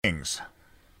shootings.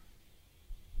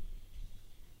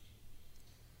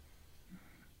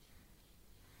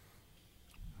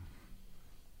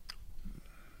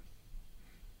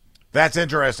 That's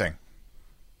interesting.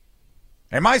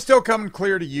 Am I still coming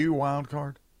clear to you,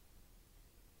 Wildcard?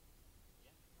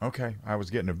 Okay, I was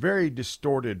getting a very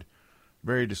distorted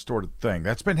thing.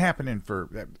 That's been happening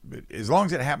for, as long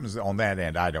as it happens on that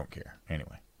end, I don't care.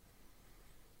 Anyway.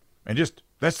 And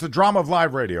that's the drama of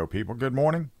live radio, people. Good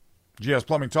morning. GS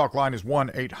Plumbing Talk line is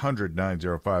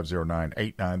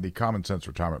 1-800-905-0989. The Common Sense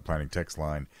Retirement Planning text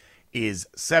line is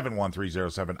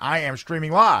 71307. I am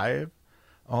streaming live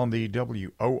on the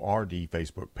WORD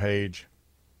Facebook page.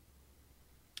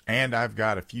 And I've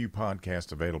got a few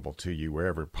podcasts available to you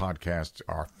wherever podcasts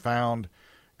are found.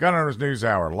 Gun Owners News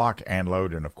Hour, Lock and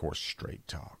Load, and of course, Straight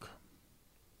Talk.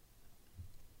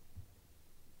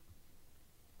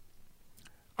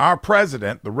 Our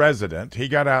president, the resident, he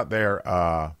got out there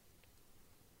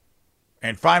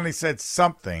and finally said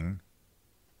something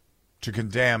to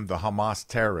condemn the Hamas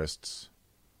terrorists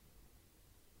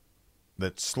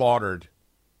that slaughtered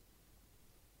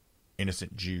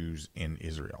innocent Jews in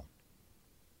Israel.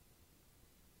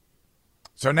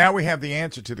 So now we have the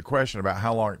answer to the question about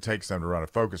how long it takes them to run a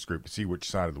focus group to see which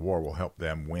side of the war will help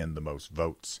them win the most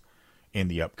votes in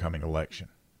the upcoming election.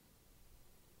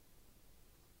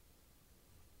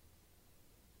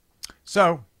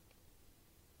 So,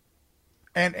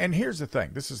 and here's the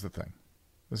thing. This is the thing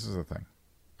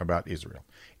about Israel.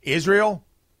 Israel,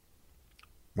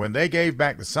 when they gave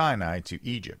back the Sinai to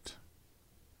Egypt,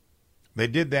 they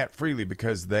did that freely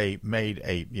because they made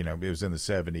it was in the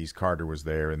 70s, Carter was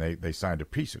there, and they signed a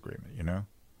peace agreement, Anwar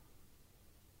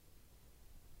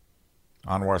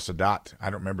Sadat, I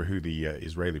don't remember who the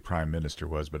Israeli prime minister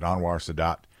was, but Anwar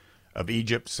Sadat of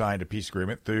Egypt signed a peace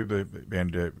agreement I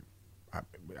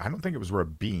don't think it was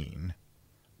Rabin,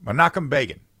 Menachem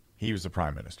Begin. He was the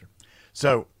prime minister.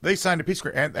 So they signed a peace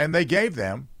agreement, and they gave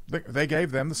them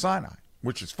the Sinai,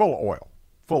 which is full of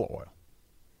oil.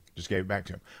 Just gave it back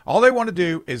to them. All they want to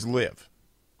do is live.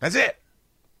 That's it.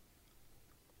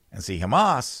 And see,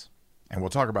 Hamas, and we'll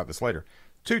talk about this later,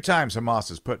 2 times Hamas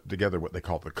has put together what they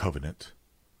call the covenant,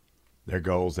 their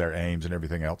goals, their aims, and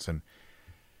everything else. And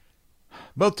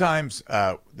both times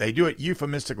they do it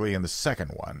euphemistically in the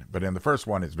second one, but in the first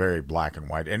one it's very black and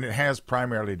white. And it has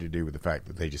primarily to do with the fact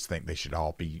that they just think they should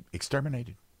all be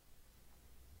exterminated.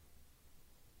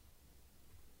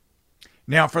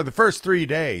 Now, for the first 3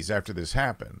 days after this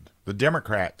happened, the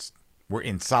Democrats were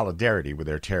in solidarity with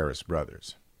their terrorist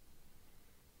brothers.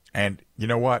 And you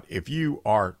know what? If you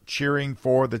are cheering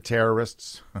for the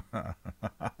terrorists,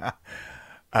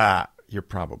 you're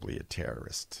probably a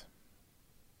terrorist.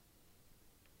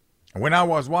 When I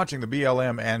was watching the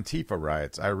BLM Antifa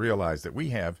riots, I realized that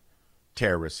we have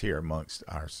terrorists here amongst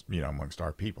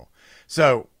our people.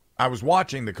 So I was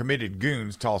watching the committed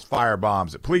goons toss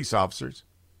firebombs at police officers.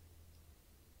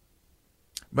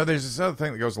 But there's this other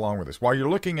thing that goes along with this. While you're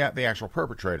looking at the actual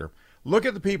perpetrator, look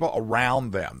at the people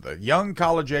around them, the young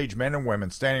college-age men and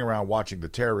women standing around watching the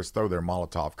terrorists throw their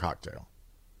Molotov cocktail.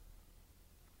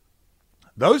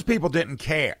 Those people didn't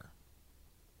care.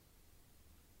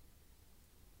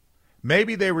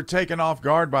 Maybe they were taken off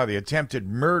guard by the attempted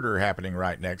murder happening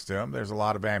right next to them. There's a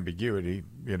lot of ambiguity,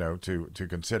 to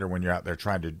consider when you're out there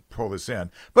trying to pull this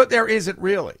in. But there isn't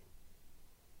really.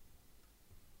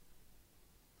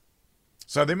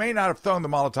 So they may not have thrown the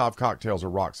Molotov cocktails or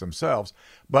rocks themselves,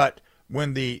 but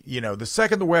when the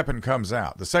second the weapon comes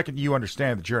out, the second you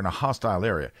understand that you're in a hostile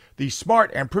area, the smart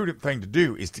and prudent thing to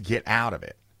do is to get out of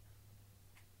it.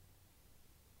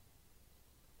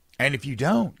 And if you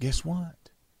don't, guess what?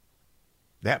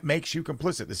 That makes you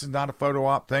complicit. This is not a photo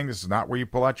op thing. This is not where you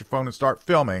pull out your phone and start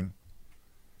filming,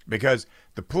 because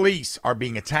the police are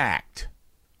being attacked,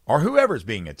 or whoever's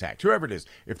being attacked, whoever it is.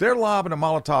 If they're lobbing a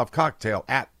Molotov cocktail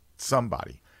at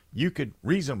somebody, you could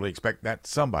reasonably expect that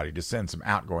somebody to send some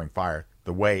outgoing fire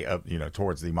the way of,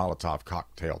 towards the Molotov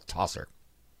cocktail tosser.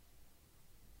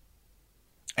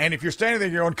 And if you're standing there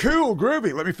going, cool,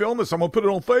 groovy, let me film this, I'm going to put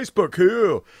it on Facebook,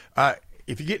 cool.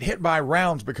 If you get hit by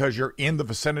rounds because you're in the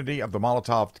vicinity of the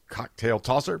Molotov cocktail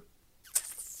tosser,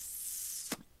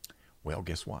 well,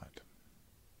 guess what?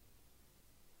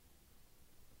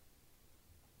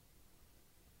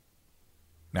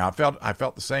 Now, I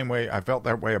felt the same way. I felt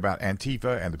that way about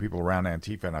Antifa and the people around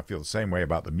Antifa, and I feel the same way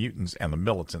about the mutants and the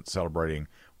militants celebrating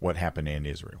what happened in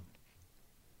Israel.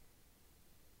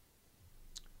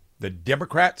 The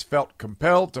Democrats felt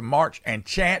compelled to march and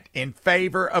chant in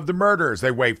favor of the murderers.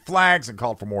 They waved flags and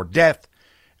called for more death,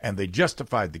 and they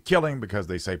justified the killing because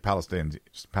they say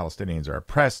Palestinians are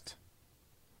oppressed.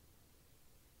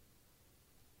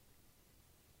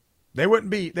 There would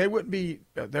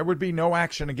be no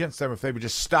action against them if they would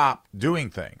just stop doing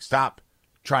things, stop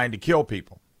trying to kill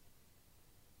people.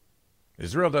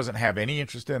 Israel doesn't have any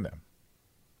interest in them.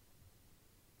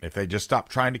 If they just stop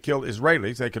trying to kill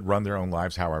Israelis, they could run their own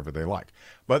lives however they like.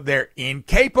 But they're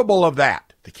incapable of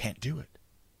that. They can't do it.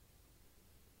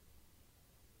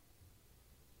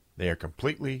 They are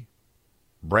completely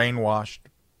brainwashed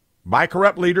by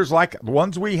corrupt leaders like the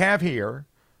ones we have here,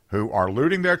 who are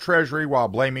looting their treasury while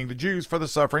blaming the Jews for the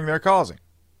suffering they're causing.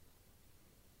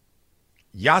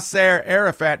 Yasser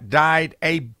Arafat died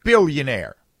a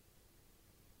billionaire.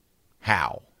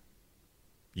 How?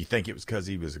 You think it was because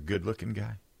he was a good-looking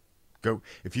guy? Go,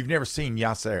 if you've never seen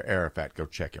Yasser Arafat, go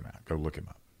check him out. Go look him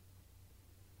up.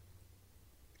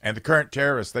 And the current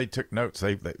terrorists, they took notes.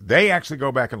 They actually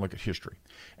go back and look at history,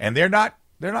 and they're not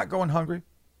going hungry.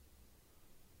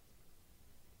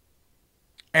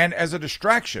 And as a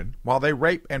distraction, while they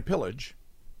rape and pillage,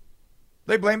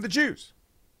 they blame the Jews.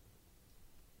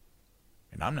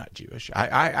 And I'm not Jewish.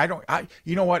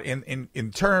 You know what?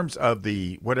 In terms of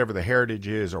the whatever the heritage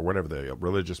is or whatever the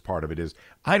religious part of it is,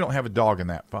 I don't have a dog in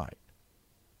that fight.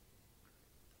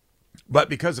 But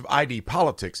because of ID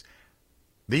politics,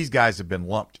 these guys have been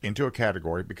lumped into a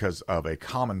category because of a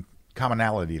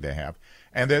commonality they have,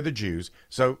 and they're the Jews,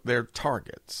 so they're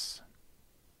targets.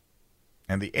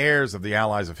 And the heirs of the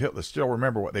allies of Hitler still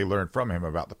remember what they learned from him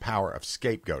about the power of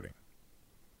scapegoating.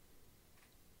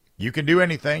 You can do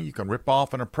anything. You can rip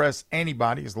off and oppress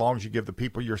anybody as long as you give the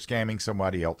people you're scamming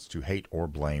somebody else to hate or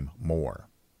blame more.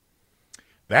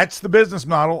 That's the business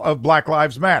model of Black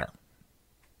Lives Matter.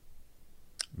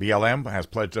 BLM has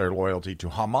pledged their loyalty to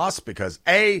Hamas because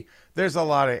A, there's a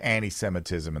lot of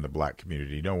anti-Semitism in the black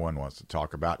community no one wants to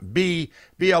talk about. B,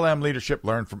 BLM leadership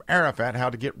learned from Arafat how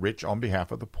to get rich on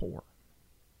behalf of the poor.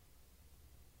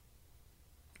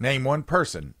 Name one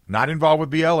person not involved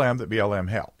with BLM that BLM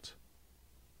helped.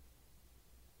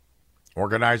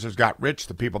 Organizers got rich.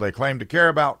 The people they claimed to care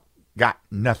about got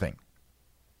nothing.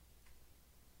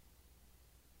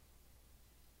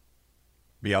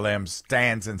 BLM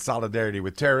stands in solidarity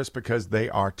with terrorists because they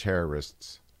are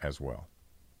terrorists as well.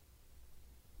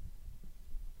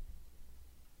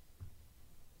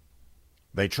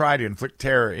 They try to inflict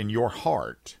terror in your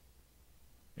heart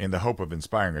in the hope of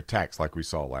inspiring attacks like we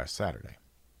saw last Saturday.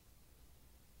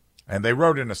 And they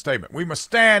wrote in a statement, "We must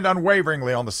stand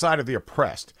unwaveringly on the side of the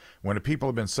oppressed. When a people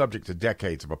have been subject to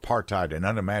decades of apartheid and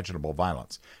unimaginable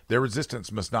violence, their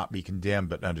resistance must not be condemned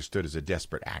but understood as a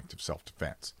desperate act of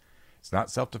self-defense." It's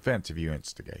not self-defense if you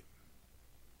instigate.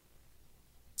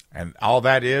 And all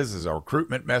that is a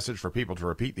recruitment message for people to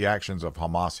repeat the actions of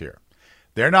Hamas here.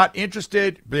 They're not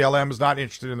interested, BLM is not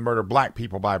interested in the murder of black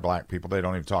people by black people. They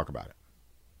don't even talk about it.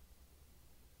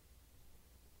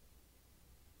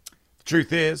 The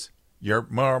truth is, you're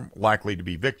more likely to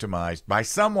be victimized by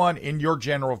someone in your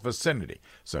general vicinity.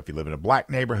 So if you live in a black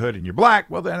neighborhood and you're black,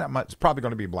 well, then it's probably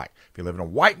going to be black. If you live in a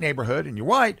white neighborhood and you're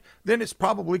white, then it's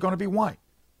probably going to be white.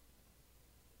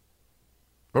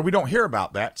 But we don't hear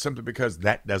about that simply because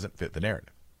that doesn't fit the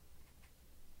narrative.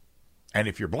 And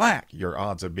if you're black, your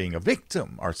odds of being a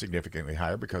victim are significantly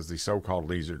higher because the so-called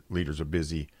leaders are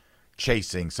busy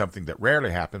chasing something that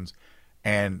rarely happens,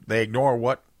 and they ignore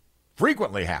what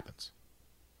frequently happens.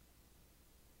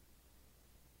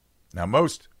 Now,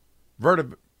 most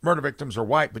murder victims are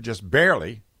white, but just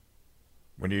barely.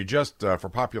 When you adjust for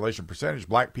population percentage,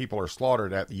 black people are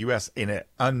slaughtered at the U.S. in an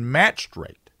unmatched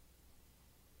rate.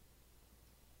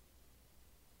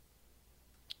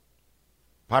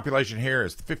 Population here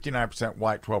is 59%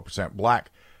 white, 12% black.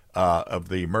 Of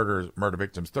the murder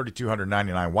victims,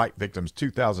 3,299 white victims,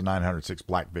 2,906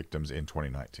 black victims in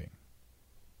 2019.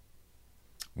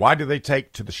 Why do they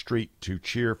take to the street to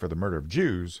cheer for the murder of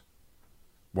Jews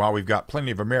while we've got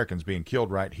plenty of Americans being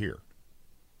killed right here?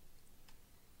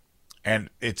 And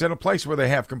it's in a place where they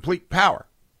have complete power.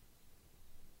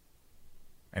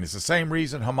 And it's the same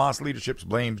reason Hamas leadership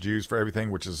blames Jews for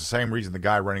everything, which is the same reason the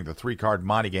guy running the 3-card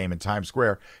Monte game in Times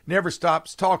Square never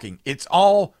stops talking. It's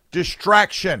all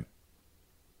distraction.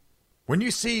 When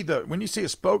you see a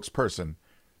spokesperson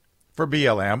for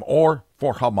BLM or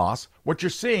for Hamas, what you're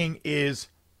seeing is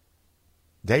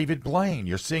David Blaine.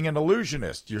 You're seeing an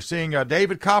illusionist. You're seeing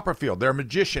David Copperfield. They're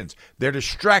magicians. They're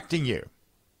distracting you.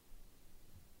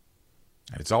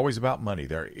 And it's always about money.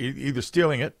 They're either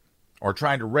stealing it or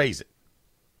trying to raise it.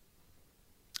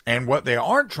 And what they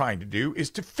aren't trying to do is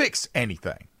to fix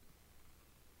anything.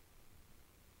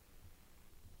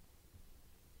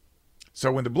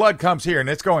 So when the blood comes here, and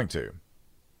it's going to,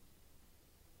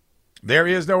 there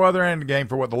is no other end game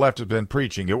for what the left has been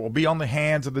preaching. It will be on the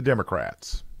hands of the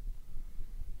Democrats.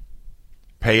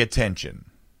 Pay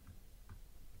attention.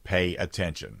 pay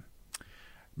attention.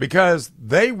 Because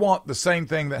they want the same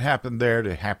thing that happened there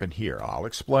to happen here. I'll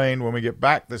explain when we get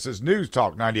back. This is News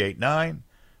Talk 98.9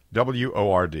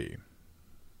 WORD.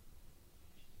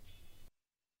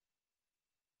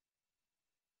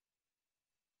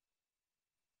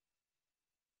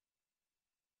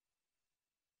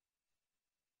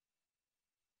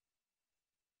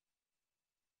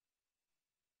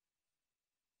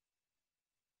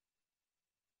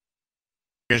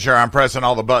 Sure, I'm pressing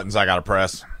all the buttons I got to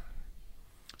press.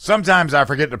 Sometimes I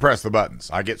forget to press the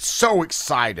buttons. I get so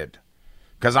excited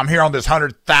because I'm here on this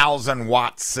 100,000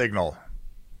 watt signal,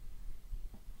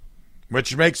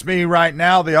 which makes me right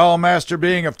now the all-master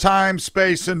being of time,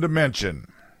 space, and dimension.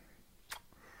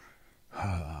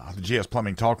 The GS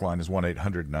Plumbing talk line is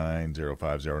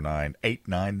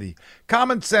 1-800-905-0989. The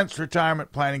Common Sense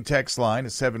Retirement Planning text line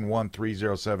is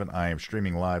 71307. I am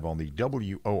streaming live on the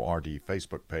WORD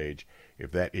Facebook page,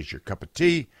 if that is your cup of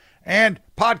tea. And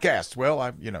podcasts.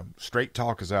 Well, Straight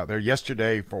Talk is out there.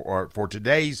 Yesterday, for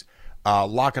today's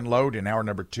Lock and Load in hour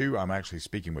number 2, I'm actually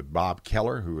speaking with Bob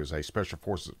Keller, who is a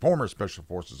former Special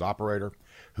Forces operator,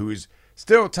 who is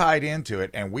still tied into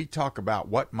it, and we talk about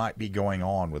what might be going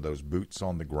on with those boots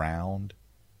on the ground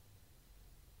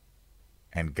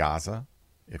and Gaza,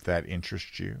 if that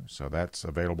interests you. So that's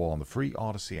available on the free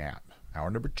Odyssey app. Hour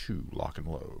number 2, Lock and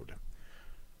Load.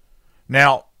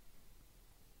 Now,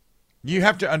 you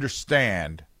have to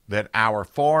understand that our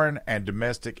foreign and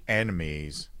domestic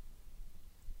enemies,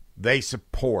 they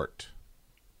support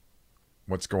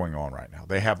what's going on right now.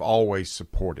 They have always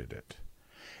supported it.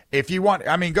 If you want,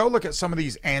 go look at some of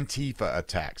these Antifa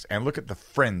attacks and look at the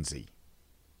frenzy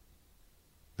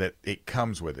that it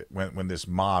comes with it when this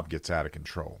mob gets out of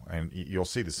control. And you'll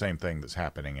see the same thing that's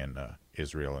happening in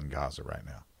Israel and Gaza right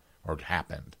now, or it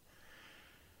happened.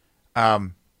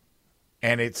 And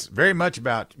it's very much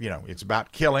about, it's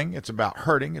about killing, it's about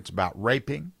hurting, it's about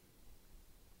raping.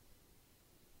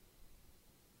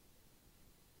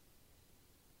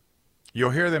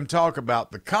 You'll hear them talk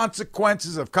about the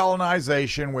consequences of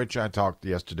colonization, which I talked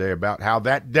yesterday about how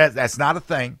that's not a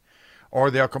thing.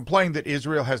 Or they'll complain that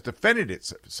Israel has defended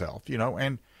itself,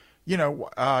 and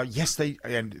yes,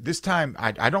 and this time,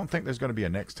 I don't think there's going to be a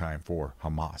next time for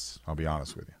Hamas. I'll be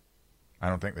honest with you. I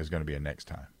don't think there's going to be a next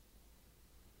time.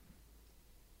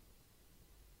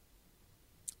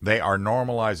 They are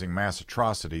normalizing mass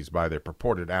atrocities by their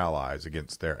purported allies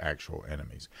against their actual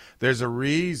enemies. There's a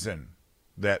reason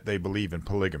that they believe in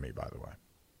polygamy, by the way.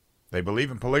 They believe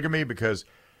in polygamy because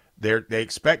they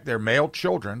expect their male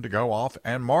children to go off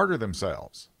and martyr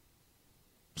themselves.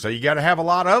 So you got to have a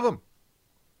lot of them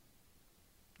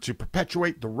to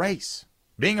perpetuate the race.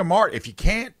 Being a martyr, if you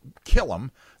can't kill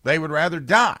them, they would rather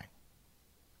die.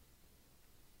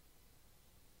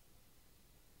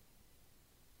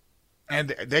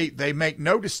 And they make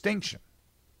no distinction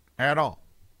at all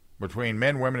between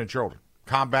men, women, and children,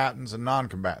 combatants and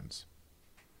non-combatants.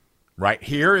 Right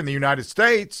here in the United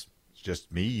States, it's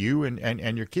just me, you,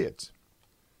 and your kids.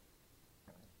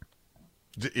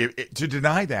 To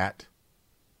deny that,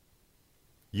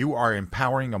 you are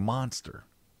empowering a monster.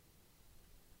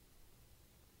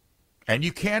 And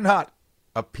you cannot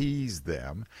appease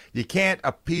them. You can't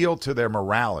appeal to their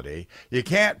morality. You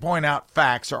can't point out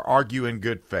facts or argue in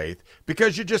good faith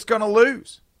because you're just going to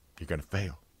lose. You're going to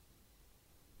fail.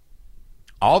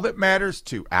 All that matters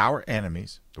to our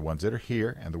enemies, the ones that are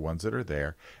here and the ones that are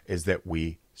there, is that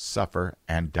we suffer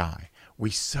and die. We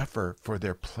suffer for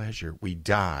their pleasure. We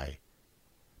die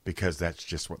because that's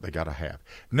just what they got to have.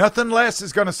 Nothing less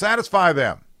is going to satisfy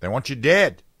them. They want you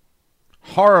dead.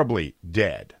 Horribly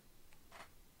dead.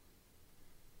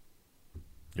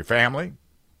 Your family? Is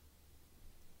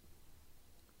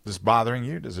this bothering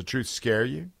you? Does the truth scare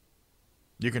you?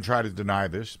 You can try to deny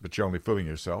this, but you're only fooling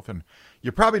yourself. And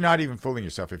you're probably not even fooling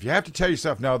yourself. If you have to tell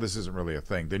yourself, no, this isn't really a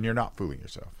thing, then you're not fooling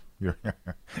yourself.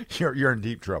 You're in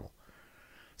deep trouble.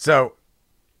 So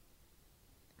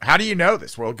how do you know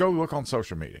this? Well, go look on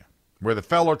social media, where the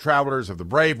fellow travelers of the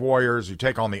brave warriors who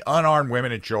take on the unarmed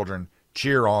women and children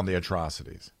cheer on the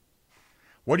atrocities.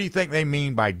 What do you think they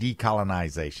mean by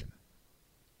decolonization?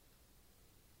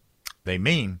 They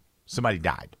mean somebody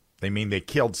died. They mean they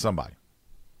killed somebody.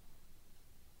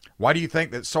 Why do you think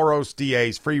that Soros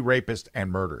DAs free rapists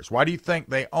and murderers? Why do you think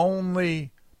they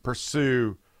only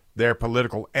pursue their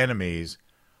political enemies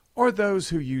or those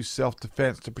who use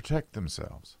self-defense to protect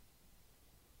themselves?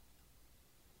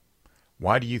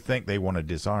 Why do you think they want to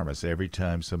disarm us every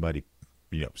time somebody,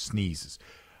 sneezes?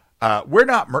 We're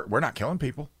not killing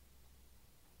people,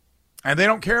 and they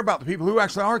don't care about the people who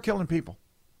actually are killing people.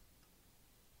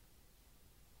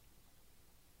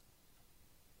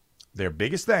 their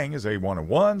biggest thing is they want to,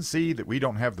 one, see that we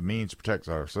don't have the means to protect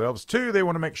ourselves. Two, they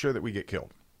want to make sure that we get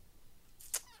killed.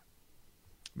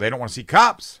 They don't want to see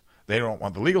cops. They don't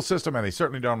want the legal system, and they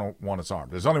certainly don't want us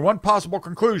armed. There's only one possible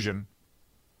conclusion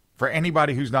for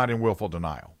anybody who's not in willful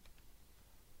denial.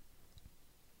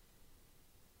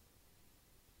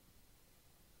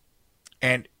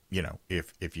 And, you know,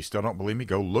 if you still don't believe me,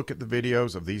 go look at the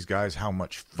videos of these guys, how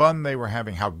much fun they were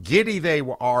having, how giddy they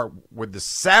are with the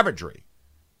savagery.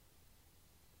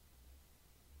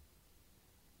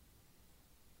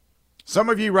 Some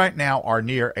of you right now are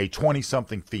near a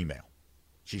 20-something female.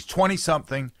 She's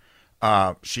 20-something.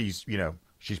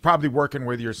 She's probably working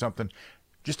with you or something.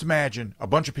 Just imagine a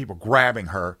bunch of people grabbing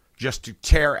her just to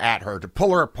tear at her, to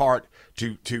pull her apart,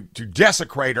 to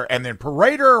desecrate her, and then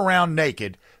parade her around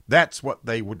naked. That's what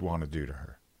they would want to do to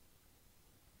her.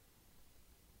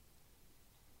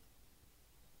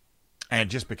 And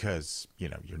just because, you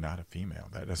know, you're not a female,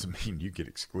 that doesn't mean you get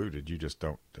excluded. You just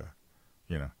don't,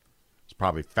 it's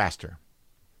probably faster.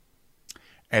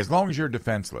 As long as you're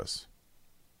defenseless.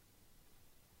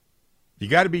 You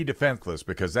got to be defenseless,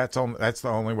 because that's the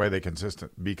only way they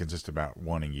be consistent about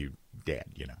wanting you dead,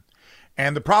 you know.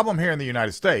 And the problem here in the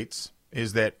United States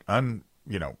is that,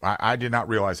 I did not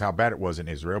realize how bad it was in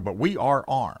Israel, but we are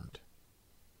armed.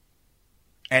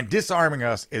 And disarming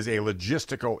us is a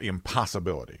logistical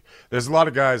impossibility. There's a lot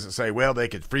of guys that say, well, they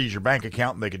could freeze your bank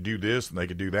account and they could do this and they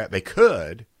could do that. They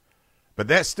could, but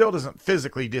that still doesn't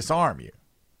physically disarm you.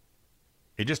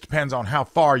 It just depends on how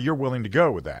far you're willing to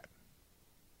go with that.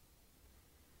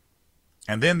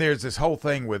 And then there's this whole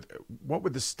thing with what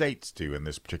would the states do in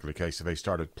this particular case if they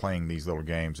started playing these little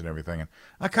games and everything. And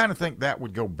I kind of think that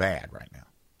would go bad right now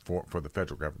for the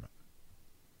federal government.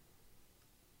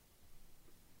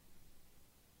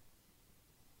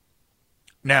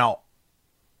 Now,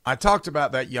 I talked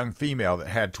about that young female that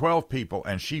had 12 people,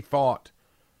 and she fought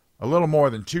a little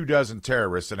more than 24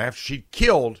 terrorists. And after she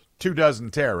killed 24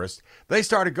 terrorists, they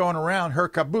started going around her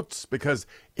kibbutz because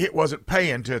it wasn't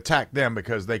paying to attack them,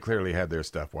 because they clearly had their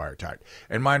stuff wiretight.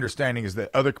 And my understanding is that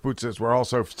other kibbutzes were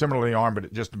also similarly armed,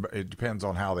 but it depends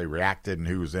on how they reacted and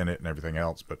who was in it and everything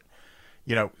else. But,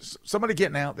 you know, somebody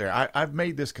getting out there, I've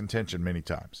made this contention many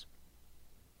times.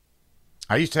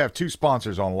 I used to have two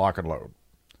sponsors on Lock and Load.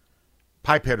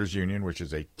 Pipeheaders Union, which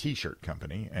is a t-shirt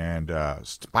company, and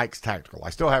Spikes Tactical. I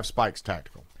still have Spikes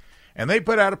Tactical. And they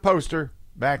put out a poster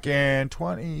back in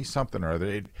 20-something or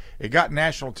other. It got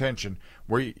national attention,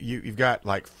 where you've got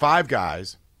like 5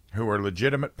 guys who are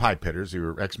legitimate pipe hitters, who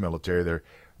are ex-military.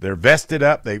 They're vested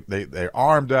up, they're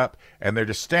armed up, and they're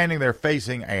just standing there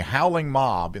facing a howling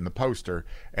mob in the poster,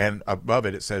 and above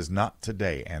it says, "Not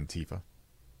today, Antifa."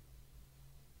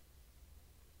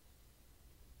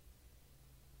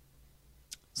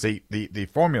 See, the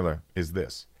formula is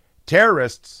this.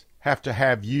 Terrorists have to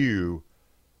have you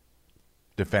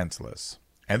defenseless.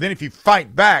 And then if you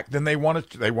fight back, then they want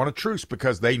a truce,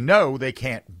 because they know they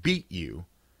can't beat you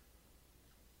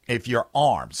if you're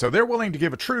armed. So they're willing to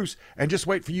give a truce and just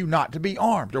wait for you not to be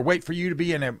armed, or wait for you to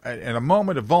be in a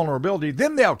moment of vulnerability.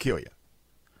 Then they'll kill you.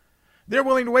 They're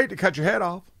willing to wait to cut your head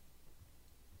off.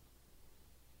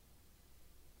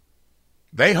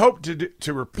 They hope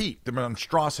to repeat the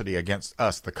monstrosity against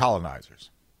us, the colonizers.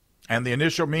 And the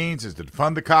initial means is to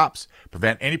defund the cops,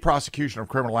 prevent any prosecution of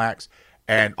criminal acts,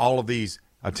 and all of these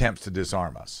attempts to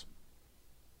disarm us.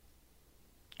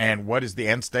 And what is the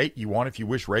end state you want if you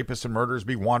wish rapists and murderers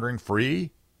be wandering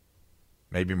free?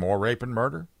 Maybe more rape and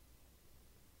murder?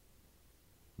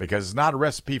 Because it's not a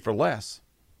recipe for less.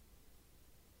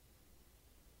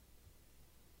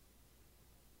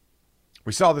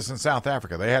 We saw this in South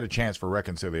Africa. They had a chance for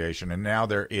reconciliation, and now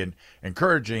they're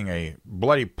encouraging a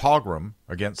bloody pogrom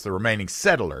against the remaining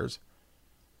settlers,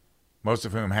 most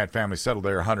of whom had families settled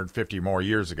there 150 more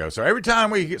years ago. So every time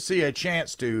we see a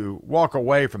chance to walk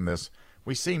away from this,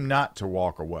 we seem not to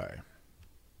walk away.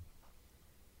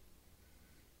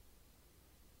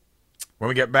 When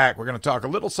we get back, we're going to talk a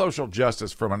little social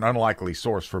justice from an unlikely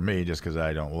source for me, just because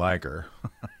I don't like her.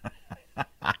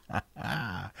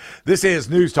 This is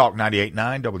News Talk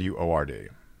 98.9 WORD.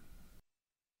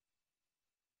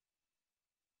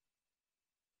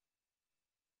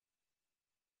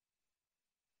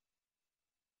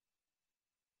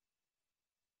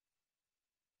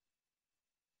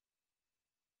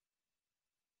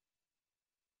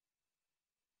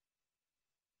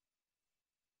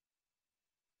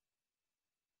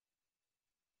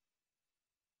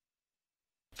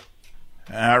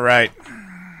 All right.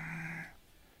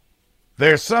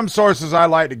 There's some sources I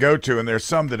like to go to, and there's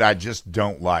some that I just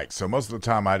don't like. So most of the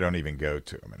time, I don't even go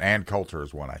to them. And Ann Coulter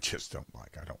is one I just don't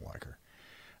like. I don't like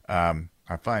her.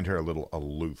 I find her a little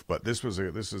aloof. But this is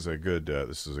a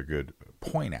good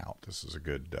point out. This is a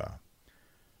good.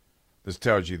 This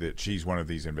tells you that she's one of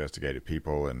these investigative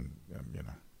people, and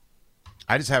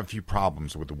I just have a few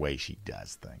problems with the way she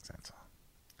does things. That's all.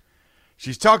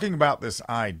 She's talking about this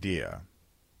idea,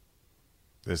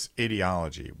 this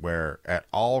ideology, where at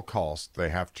all costs they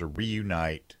have to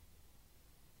reunite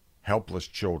helpless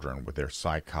children with their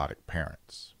psychotic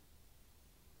parents.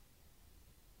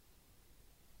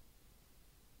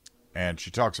 And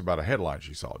she talks about a headline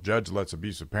she saw. Judge lets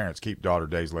abusive parents keep daughter,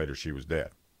 days later she was dead.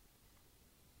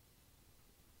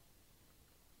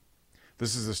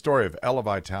 This is the story of Ella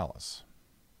Vitalis,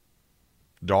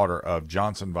 daughter of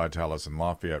Johnson Vitalis and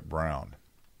Lafayette Brown.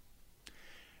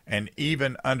 And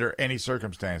even under any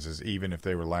circumstances, even if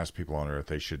they were the last people on earth,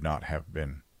 they should not have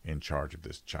been in charge of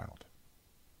this child.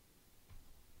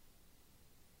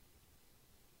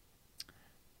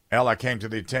 Ella came to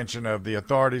the attention of the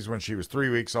authorities when she was 3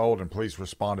 weeks old, and police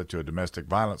responded to a domestic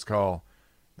violence call.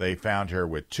 They found her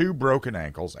with 2 broken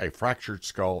ankles, a fractured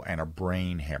skull, and a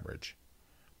brain hemorrhage.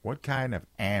 What kind of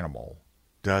animal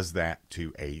does that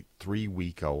to a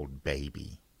 3-week-old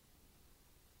baby?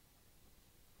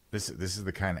 This is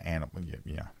the kind of animal.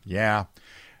 Yeah.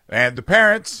 And the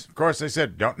parents, of course, they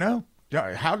said, don't know.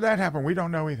 How did that happen? We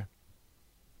don't know either.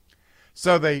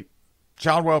 So the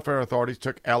child welfare authorities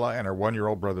took Ella and her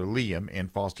 1-year-old brother Liam in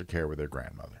foster care with their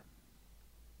grandmother.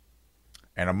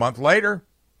 And a month later,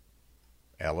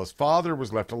 Ella's father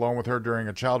was left alone with her during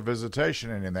a child visitation,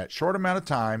 and in that short amount of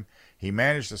time, he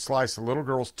managed to slice the little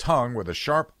girl's tongue with a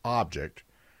sharp object,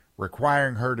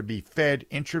 requiring her to be fed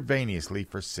intravenously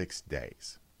for 6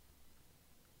 days.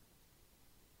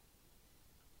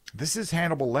 This is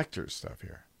Hannibal Lecter's stuff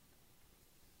here.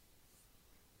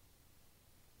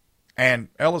 And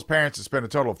Ella's parents had spent a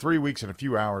total of 3 weeks and a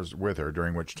few hours with her,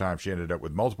 during which time she ended up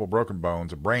with multiple broken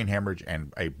bones, a brain hemorrhage,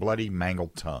 and a bloody,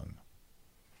 mangled tongue.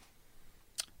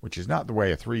 Which is not the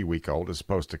way a 3-week-old is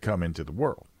supposed to come into the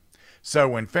world. So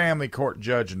when family court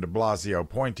judge and de Blasio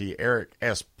appointee Eric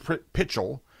S.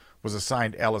 Pitchell was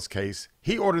assigned Ella's case,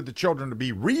 he ordered the children to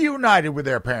be reunited with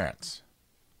their parents.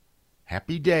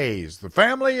 Happy days. The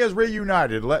family is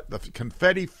reunited. Let the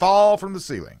confetti fall from the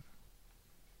ceiling.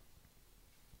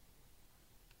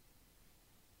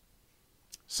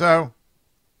 So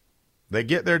they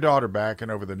get their daughter back,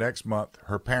 and over the next month,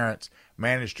 her parents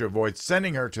managed to avoid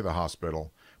sending her to the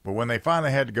hospital. But when they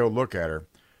finally had to go look at her,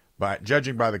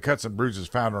 judging by the cuts and bruises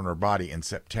found on her body in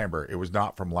September, it was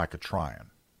not from Lycotrion.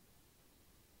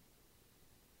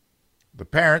 The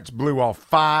parents blew off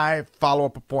 5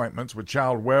 follow-up appointments with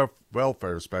child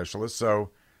welfare specialists.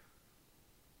 So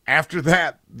after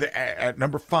that, at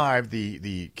number 5,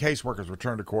 the caseworkers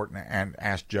returned to court and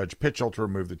asked Judge Pitchell to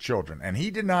remove the children, and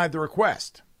he denied the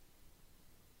request.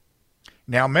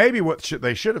 Now, maybe what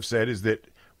they should have said is that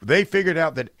they figured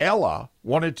out that Ella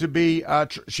wanted to be,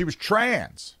 she was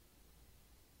trans.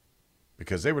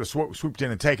 Because they would have swooped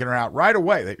in and taken her out right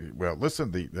away.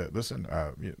 Listen,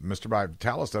 Mr.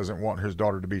 Vitalis doesn't want his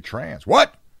daughter to be trans.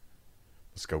 What?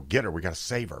 Let's go get her. We got to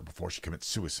save her before she commits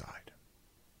suicide.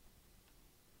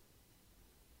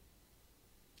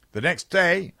 The next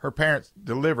day, her parents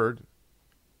delivered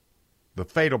the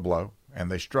fatal blow,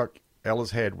 and they struck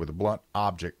Ella's head with a blunt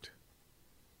object,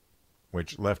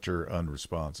 which left her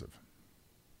unresponsive.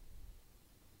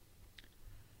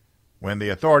 When the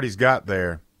authorities got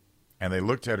there and they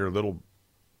looked at her little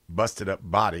busted up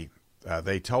body,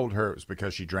 they told her it was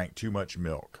because she drank too much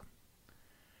milk.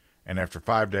 And after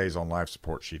 5 days on life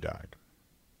support, she died.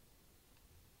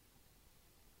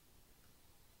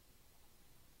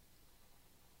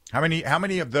 How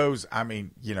many of those, I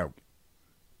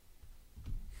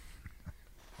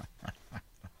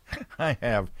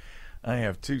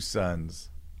have 2 sons,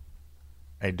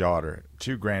 a daughter,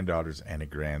 2 granddaughters, and a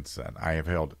grandson. I have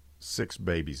held 6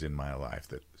 babies in my life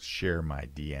that share my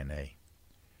DNA.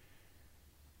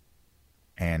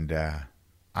 And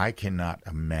I cannot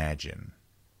imagine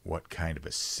what kind of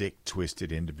a sick,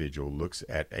 twisted individual looks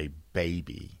at a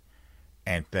baby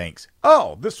and thinks,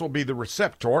 oh, this will be the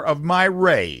receptor of my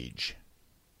rage.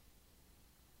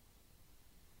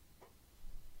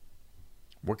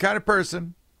 What kind of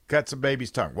person cuts a baby's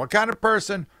tongue? What kind of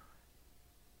person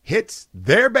hits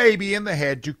their baby in the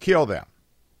head to kill them?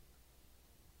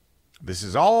 This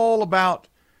is all about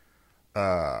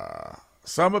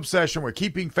some obsession with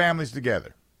keeping families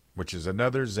together, which is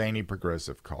another zany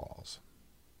progressive cause.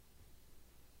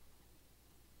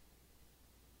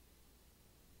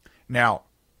 Now,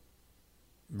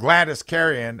 Gladys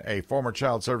Carrion, a former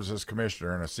child services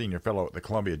commissioner and a senior fellow at the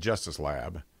Columbia Justice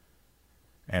Lab,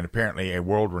 and apparently a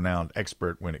world-renowned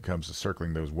expert when it comes to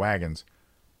circling those wagons,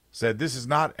 said this is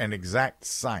not an exact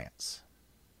science.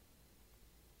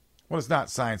 Well, it's not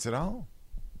science at all.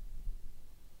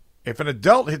 If an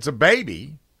adult hits a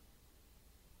baby,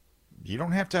 you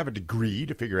don't have to have a degree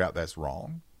to figure out that's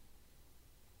wrong.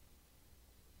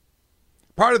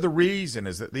 Part of the reason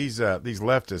is that these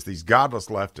leftists, these godless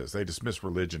leftists, they dismiss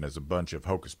religion as a bunch of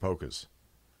hocus pocus.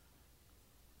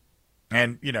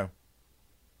 And, you know,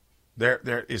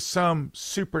 there is some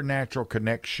supernatural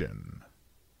connection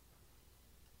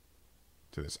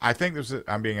to this. I think this is,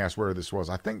 I'm being asked where this was.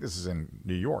 I think this is in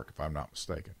New York, if I'm not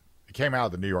mistaken. It came out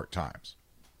of the New York Times.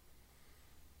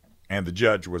 And the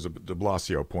judge was a de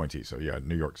Blasio appointee, so yeah,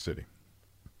 New York City.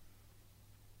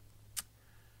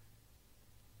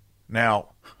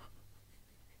 Now,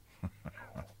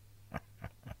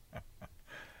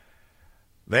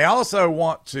 they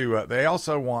want to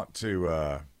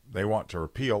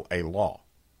repeal a law.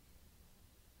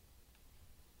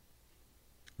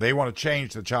 They want to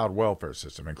change the child welfare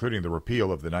system, including the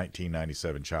repeal of the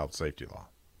 1997 child safety law.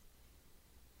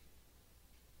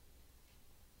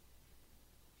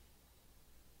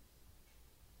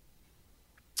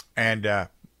 And,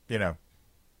 you know,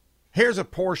 here's a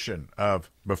portion of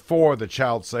before the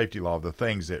child safety law, the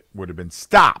things that would have been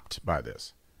stopped by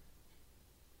this.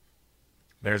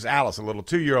 There's Alice, a little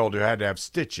 2-year-old who had to have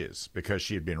stitches because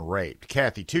she had been raped.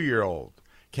 Kathy, 2-year-old,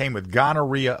 came with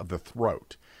gonorrhea of the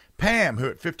throat. Pam, who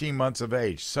at 15 months of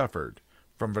age suffered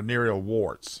from venereal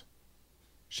warts.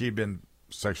 She had been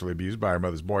sexually abused by her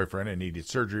mother's boyfriend and needed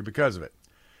surgery because of it.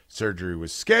 Surgery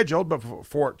was scheduled, but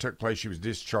before it took place, she was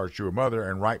discharged to her mother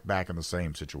and right back in the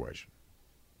same situation.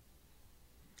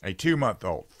 A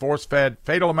 2-month-old, force-fed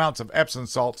fatal amounts of Epsom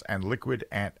salts and liquid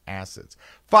antacids.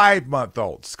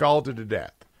 5-month-old, scalded to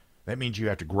death. That means you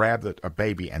have to grab a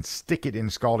baby and stick it in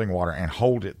scalding water and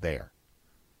hold it there.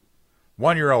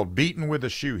 1-year-old, beaten with a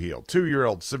shoe heel.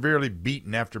 2-year-old, severely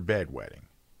beaten after bedwetting.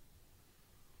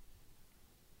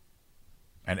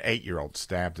 An 8-year-old,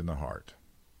 stabbed in the heart.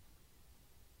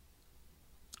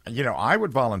 You know, I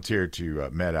would volunteer to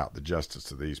met out the justice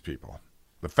to these people.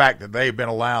 The fact that they've been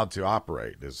allowed to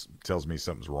operate tells me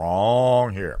something's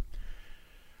wrong here.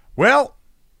 Well,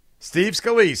 Steve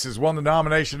Scalise has won the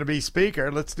nomination to be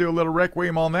Speaker. Let's do a little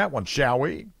requiem on that one, shall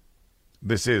we?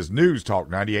 This is News Talk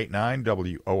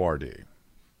 98.9 WORD.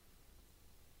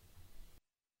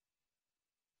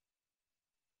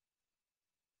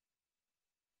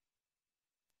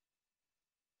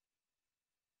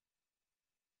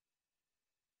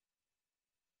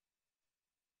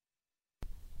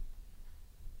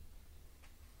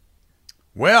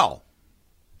 Well,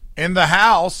 in the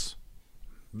House,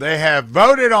 they have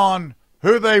voted on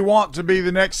who they want to be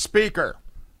the next Speaker.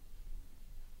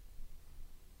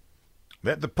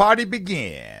 Let the party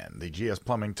begin. The GS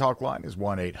Plumbing Talk line is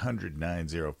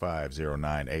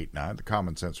 1-800-905-0989. The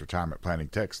Common Sense Retirement Planning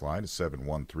text line is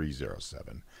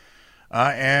 71307.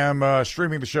 I am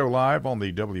streaming the show live on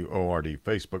the WORD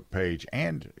Facebook page,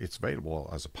 and it's available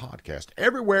as a podcast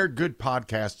everywhere good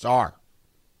podcasts are.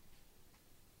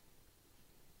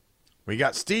 We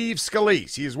got Steve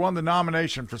Scalise. He has won the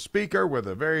nomination for Speaker with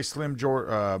a very slim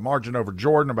margin over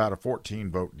Jordan, about a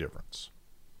 14-vote difference.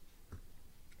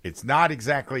 It's not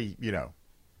exactly, you know,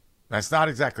 that's not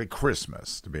exactly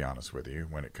Christmas, to be honest with you,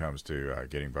 when it comes to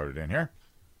getting voted in here.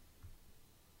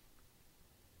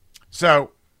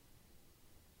 So,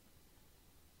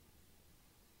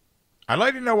 I'd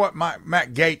like to know what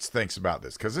Matt Gaetz thinks about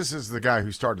this, because this is the guy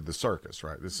who started the circus,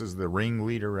 right? This is the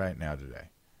ringleader right now today.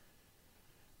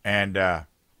 And did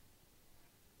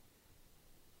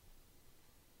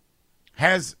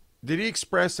he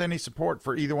express any support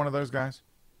for either one of those guys?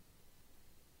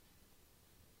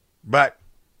 But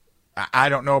I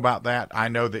don't know about that. I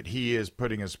know that he is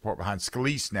putting his support behind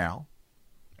Scalise now.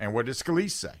 And what does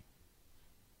Scalise say?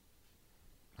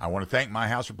 I want to thank my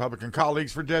House Republican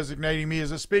colleagues for designating me as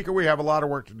a speaker. We have a lot of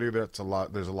work to do. There's a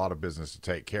lot of business to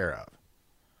take care of.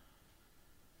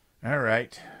 All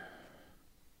right.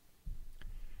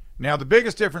 Now, the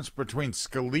biggest difference between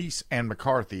Scalise and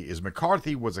McCarthy is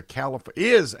McCarthy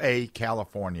is a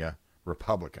California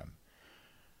Republican.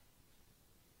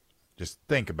 Just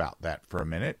think about that for a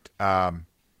minute. The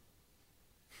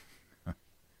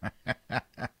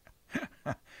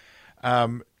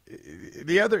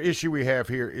other issue we have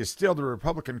here is still the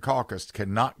Republican caucus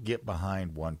cannot get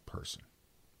behind one person.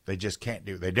 They just can't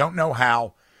do it. They don't know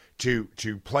how to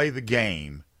play the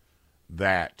game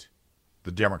that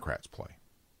the Democrats play.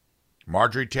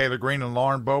 Marjorie Taylor Greene and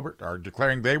Lauren Boebert are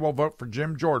declaring they will vote for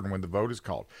Jim Jordan when the vote is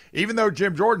called, even though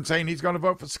Jim Jordan's saying he's going to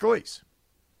vote for Scalise.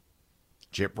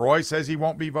 Chip Roy says he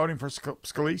won't be voting for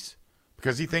Scalise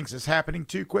because he thinks it's happening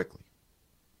too quickly.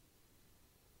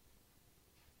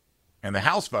 And the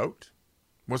House vote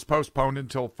was postponed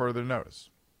until further notice.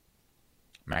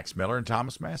 Max Miller and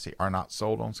Thomas Massie are not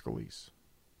sold on Scalise.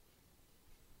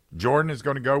 Jordan is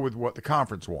going to go with what the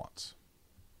conference wants.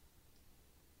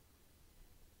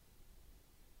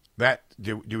 That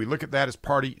do we look at that as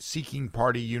seeking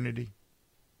party unity?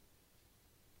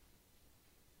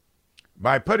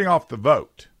 By putting off the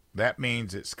vote, that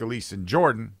means it's Scalise and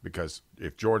Jordan, because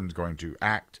if Jordan's going to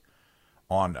act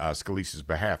on Scalise's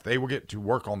behalf, they will get to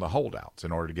work on the holdouts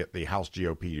in order to get the House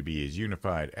GOP to be as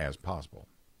unified as possible.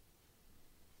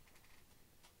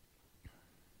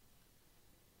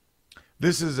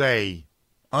 This is a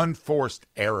unforced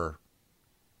error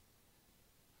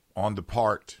on the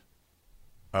part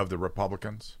of the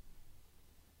Republicans.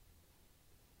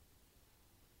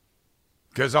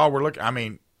 Because all we're looking, I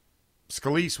mean,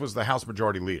 Scalise was the House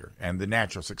Majority Leader and the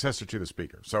natural successor to the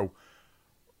Speaker. So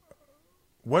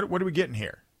what are we getting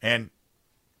here? And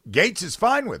Gates is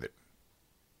fine with it.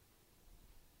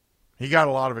 He got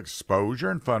a lot of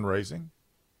exposure and fundraising.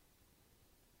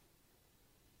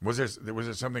 Was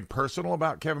there something personal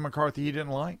about Kevin McCarthy he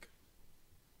didn't like?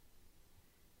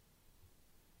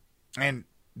 And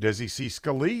does he see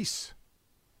Scalise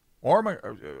or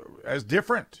as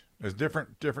different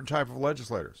type of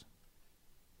legislators?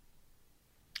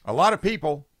 A lot of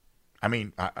people, I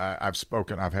mean, I've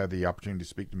had the opportunity to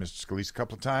speak to Mr. Scalise a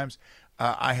couple of times.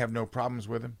 I have no problems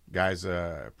with him. Guy's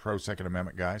a pro-Second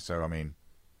Amendment guy, so, I mean,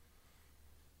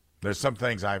 there's some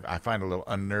things I find a little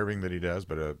unnerving that he does,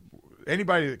 but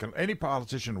any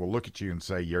politician will look at you and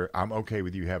say, I'm okay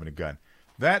with you having a gun.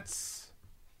 That's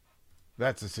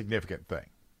a significant thing.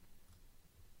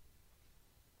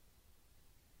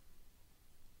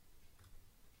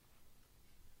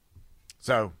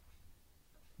 So,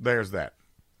 there's that.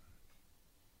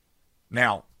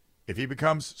 Now, if he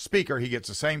becomes Speaker, he gets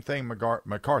the same thing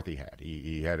McCarthy had.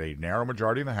 He had a narrow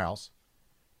majority in the House,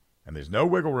 and there's no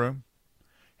wiggle room.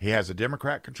 He has a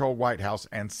Democrat-controlled White House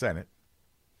and Senate,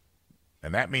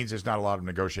 and that means there's not a lot of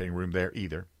negotiating room there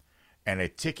either, and a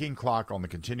ticking clock on the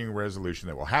continuing resolution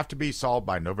that will have to be solved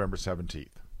by November 17th.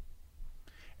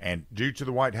 And due to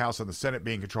the White House and the Senate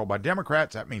being controlled by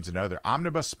Democrats, that means another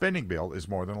omnibus spending bill is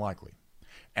more than likely.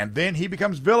 And then he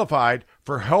becomes vilified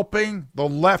for helping the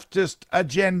leftist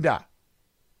agenda.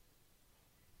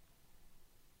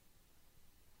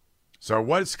 So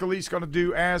what is Scalise going to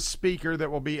do as Speaker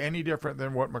that will be any different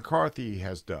than what McCarthy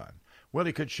has done? Well,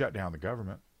 he could shut down the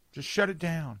government. Just shut it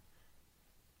down.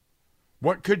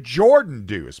 What could Jordan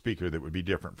do as Speaker that would be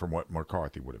different from what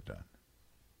McCarthy would have done?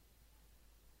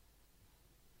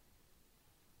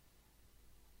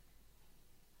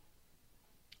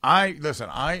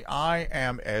 I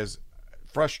am as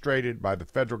frustrated by the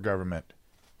federal government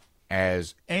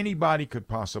as anybody could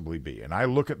possibly be, and I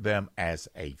look at them as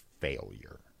a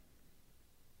failure.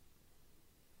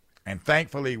 And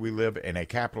thankfully, we live in a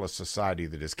capitalist society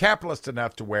that is capitalist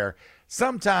enough to where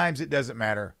sometimes it doesn't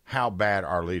matter how bad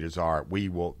our leaders are.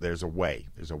 There's a way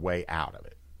out of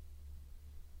it.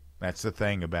 That's the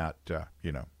thing about,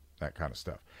 that kind of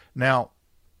stuff. Now,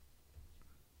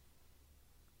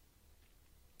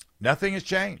 nothing has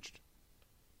changed.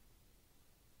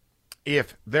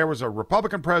 If there was a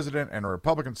Republican president and a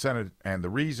Republican Senate, and the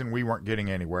reason we weren't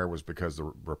getting anywhere was because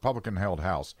the Republican-held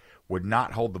House would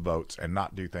not hold the votes and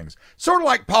not do things. Sort of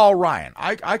like Paul Ryan.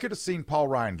 I could have seen Paul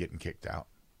Ryan getting kicked out.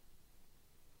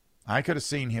 I could have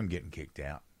seen him getting kicked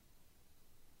out.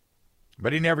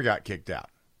 But he never got kicked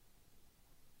out.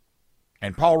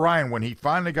 And Paul Ryan, when he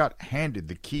finally got handed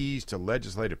the keys to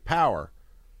legislative power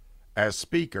as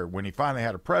Speaker, when he finally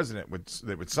had a president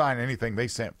that would sign anything they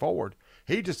sent forward,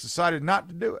 he just decided not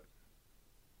to do it.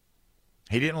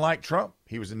 He didn't like Trump.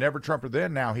 He was a never-Trumper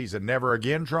then. Now he's a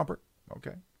never-again Trumper.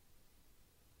 Okay.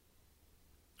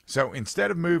 So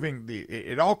instead of moving,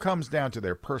 it all comes down to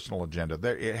their personal agenda.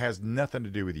 It has nothing to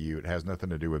do with you. It has nothing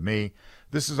to do with me.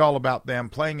 This is all about them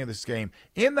playing in this game.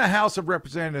 In the House of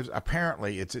Representatives,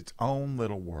 apparently it's its own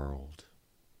little world.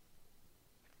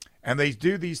 And they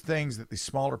do these things that the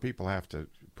smaller people have to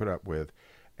put up with.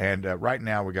 And right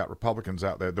now we got Republicans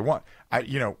out there.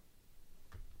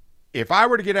 If I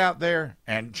were to get out there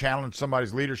and challenge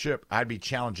somebody's leadership, I'd be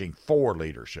challenging for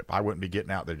leadership. I wouldn't be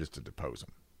getting out there just to depose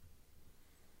them.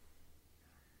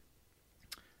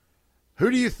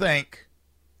 Who do you think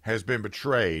has been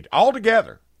betrayed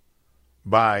altogether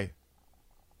by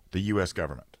the U.S.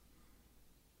 government?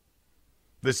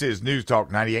 This is News Talk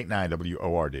 98.9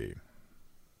 WORD.